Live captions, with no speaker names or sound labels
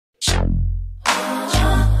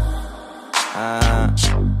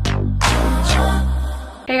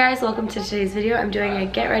Hey guys, welcome to today's video. I'm doing a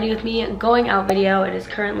get ready with me going out video. It is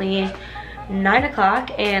currently 9 o'clock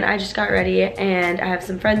and I just got ready and I have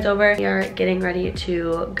some friends over. We are getting ready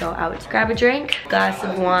to go out. Grab a drink, glass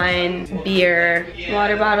of wine, beer,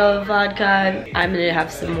 water bottle of vodka. I'm gonna have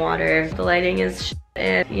some water. The lighting is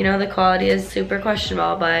and you know the quality is super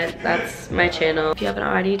questionable, but that's my channel. If you haven't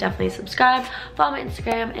already, definitely subscribe, follow my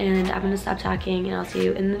Instagram, and I'm gonna stop talking and I'll see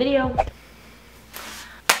you in the video.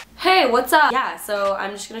 Hey, what's up? Yeah, so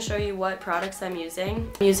I'm just gonna show you what products I'm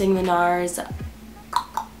using. I'm using the NARS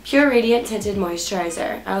Pure Radiant Tinted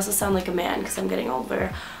Moisturizer. I also sound like a man because I'm getting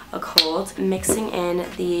over a cold. Mixing in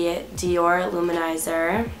the Dior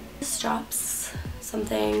Luminizer. This drops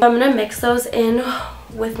something. I'm gonna mix those in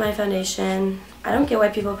with my foundation. I don't get why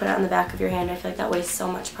people put it on the back of your hand. I feel like that wastes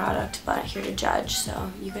so much product, but I'm here to judge,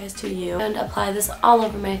 so you guys do you. And apply this all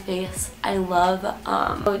over my face. I love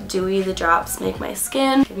how dewy the drops make my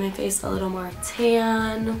skin. Give my face a little more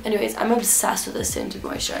tan. Anyways, I'm obsessed with this tinted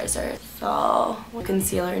moisturizer. So,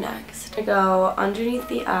 concealer next. I go underneath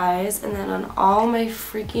the eyes and then on all my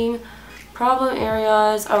freaking problem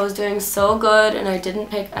areas. I was doing so good and I didn't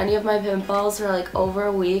pick any of my pimples for like over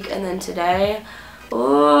a week, and then today,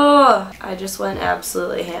 oh, I just went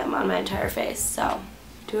absolutely ham on my entire face. So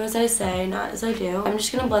do as I say, not as I do. I'm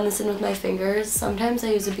just gonna blend this in with my fingers. Sometimes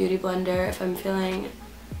I use a beauty blender if I'm feeling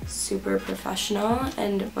super professional,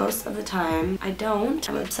 and most of the time I don't.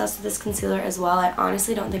 I'm obsessed with this concealer as well. I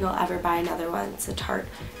honestly don't think I'll ever buy another one. It's a Tarte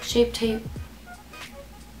Shape Tape.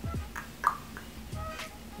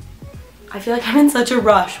 I feel like I'm in such a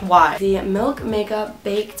rush. Why? The Milk Makeup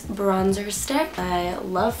Baked Bronzer Stick. I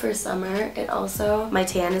love for summer. It also, my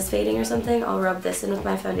tan is fading or something. I'll rub this in with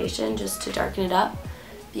my foundation just to darken it up,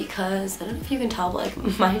 because I don't know if you can tell, but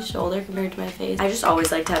like my shoulder compared to my face, I just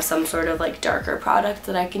always like to have some sort of like darker product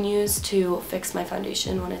that I can use to fix my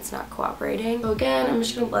foundation when it's not cooperating. So again, I'm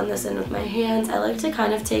just gonna blend this in with my hands. I like to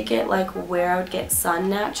kind of take it like where I would get sun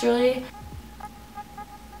naturally.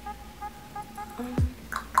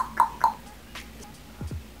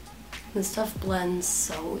 This stuff blends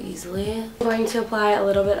so easily. I'm going to apply a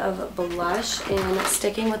little bit of blush, and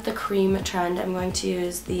sticking with the cream trend, I'm going to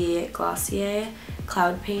use the Glossier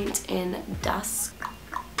Cloud Paint in Dusk.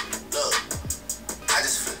 Look, I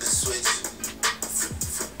just flipped the switch.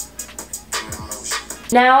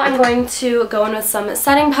 Now I'm going to go in with some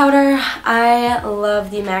setting powder. I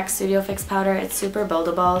love the MAC Studio Fix powder. It's super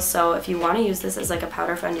buildable, so if you want to use this as like a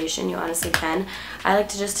powder foundation, you honestly can. I like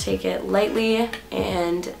to just take it lightly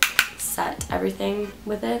and set everything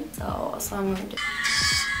with it, so that's what I'm going to do.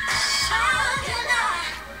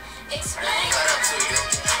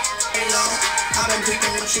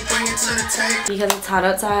 Because it's hot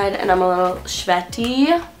outside and I'm a little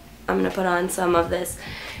sweaty, I'm going to put on some of this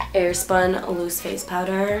Airspun Loose Face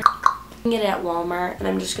Powder. You can get it at Walmart, and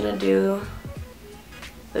I'm just going to do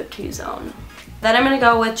the T-zone. Then I'm going to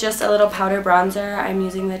go with just a little powder bronzer. I'm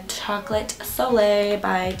using the Chocolate Soleil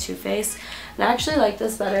by Too Faced. And I actually like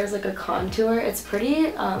this better as like a contour. It's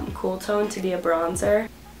pretty cool tone to be a bronzer.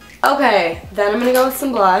 Okay, then I'm going to go with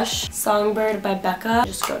some blush. Songbird by Becca.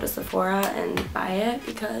 Just go to Sephora and buy it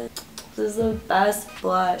because this is the best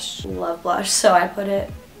blush. Love blush, so I put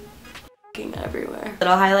it everywhere.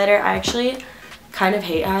 Little highlighter. I actually kind of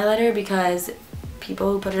hate highlighter because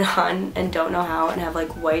people who put it on and don't know how and have like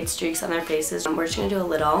white streaks on their faces. We're just going to do a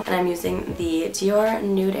little. And I'm using the Dior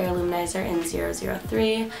Nude Air Luminizer in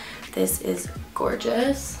 003. This is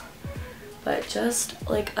gorgeous, but just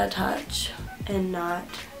like a touch and not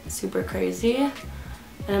super crazy. And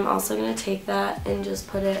I'm also going to take that and just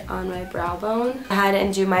put it on my brow bone. Go ahead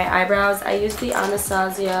and do my eyebrows. I use the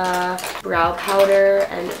Anastasia brow powder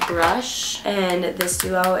and brush, and this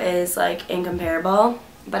duo is like incomparable.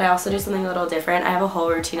 But I also do something a little different. I have a whole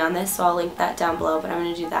routine on this, so I'll link that down below, but I'm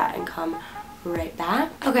going to do that and come right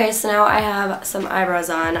back. Okay, so now I have some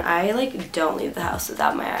eyebrows on. I like don't leave the house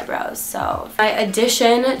without my eyebrows, so my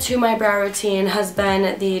addition to my brow routine has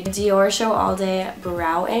been the Dior Show All Day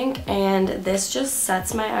Brow Ink, and this just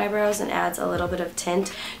sets my eyebrows and adds a little bit of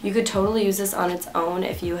tint. You could totally use this on its own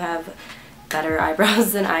if you have better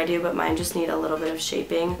eyebrows than I do, but mine just need a little bit of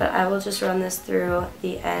shaping. But I will just run this through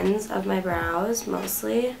the ends of my brows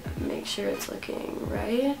mostly. Make sure it's looking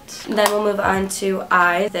right. Then we'll move on to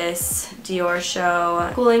eyes. This Dior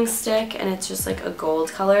Show cooling stick, and it's just like a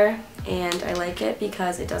gold color, and I like it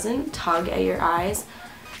because it doesn't tug at your eyes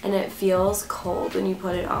and it feels cold when you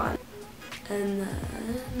put it on. And then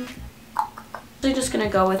I'm just gonna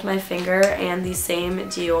go with my finger and the same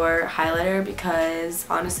Dior highlighter because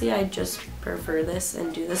honestly I just prefer this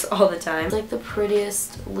and do this all the time. It's like the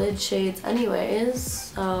prettiest lid shades anyways,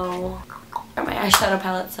 so My eyeshadow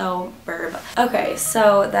palette, so burb. Okay,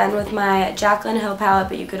 so then with my Jaclyn Hill palette,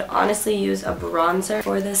 but you could honestly use a bronzer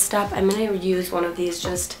for this step. I'm gonna use one of these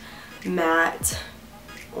just matte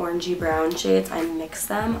orangey brown shades. I mix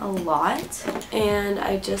them a lot, and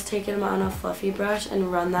I just take them on a fluffy brush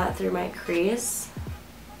and run that through my crease.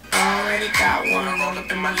 Already got one rolled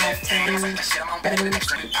up in my left hand.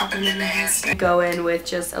 Go in with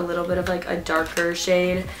just a little bit of like a darker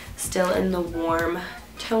shade, still in the warm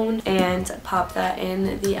tone, and pop that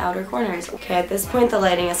in the outer corners. Okay, at this point the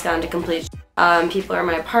lighting has gone to complete. People are in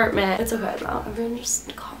my apartment. It's okay though. Everyone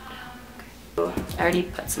just calm down. Okay. I already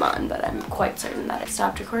put some on, but I'm quite certain that I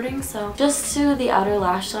stopped recording. So just to the outer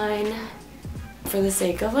lash line, for the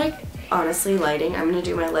sake of like honestly lighting, I'm gonna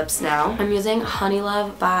do my lips now. I'm using Honey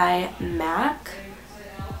Love by MAC.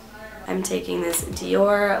 I'm taking this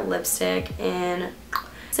Dior lipstick in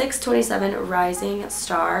 627 Rising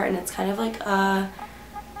Star, and it's kind of like a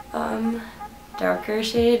darker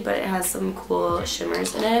shade, but it has some cool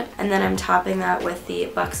shimmers in it. And then I'm topping that with the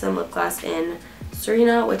Buxom lip gloss in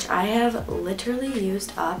Serena, which I have literally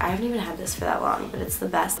used up. I haven't even had this for that long, but it's the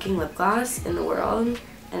best looking lip gloss in the world,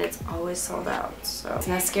 and it's always sold out. So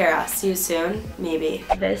mascara, see you soon, maybe.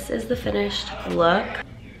 This is the finished look.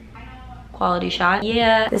 Quality shot.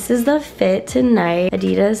 Yeah, this is the fit tonight.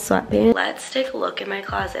 Adidas sweatpants. Let's take a look in my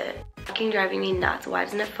closet. Fucking driving me nuts. Why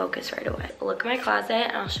doesn't it focus right away? Look at my closet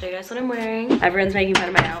and I'll show you guys what I'm wearing. Everyone's making fun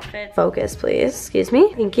of my outfit. Focus, please. Excuse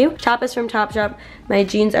me. Thank you. Top is from Topshop. My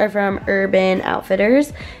jeans are from Urban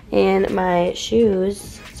Outfitters. And my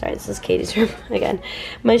shoes, sorry, this is Katie's room again.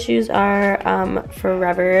 My shoes are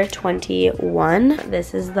Forever 21.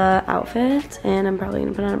 This is the outfit, and I'm probably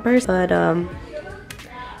gonna put on a purse, but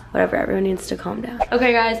whatever, everyone needs to calm down.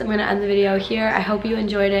 Okay guys, I'm gonna end the video here. I hope you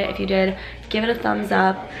enjoyed it. If you did, give it a thumbs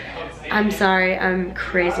up. I'm sorry, I'm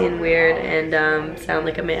crazy and weird and sound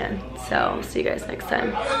like a man. So, see you guys next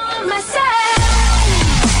time.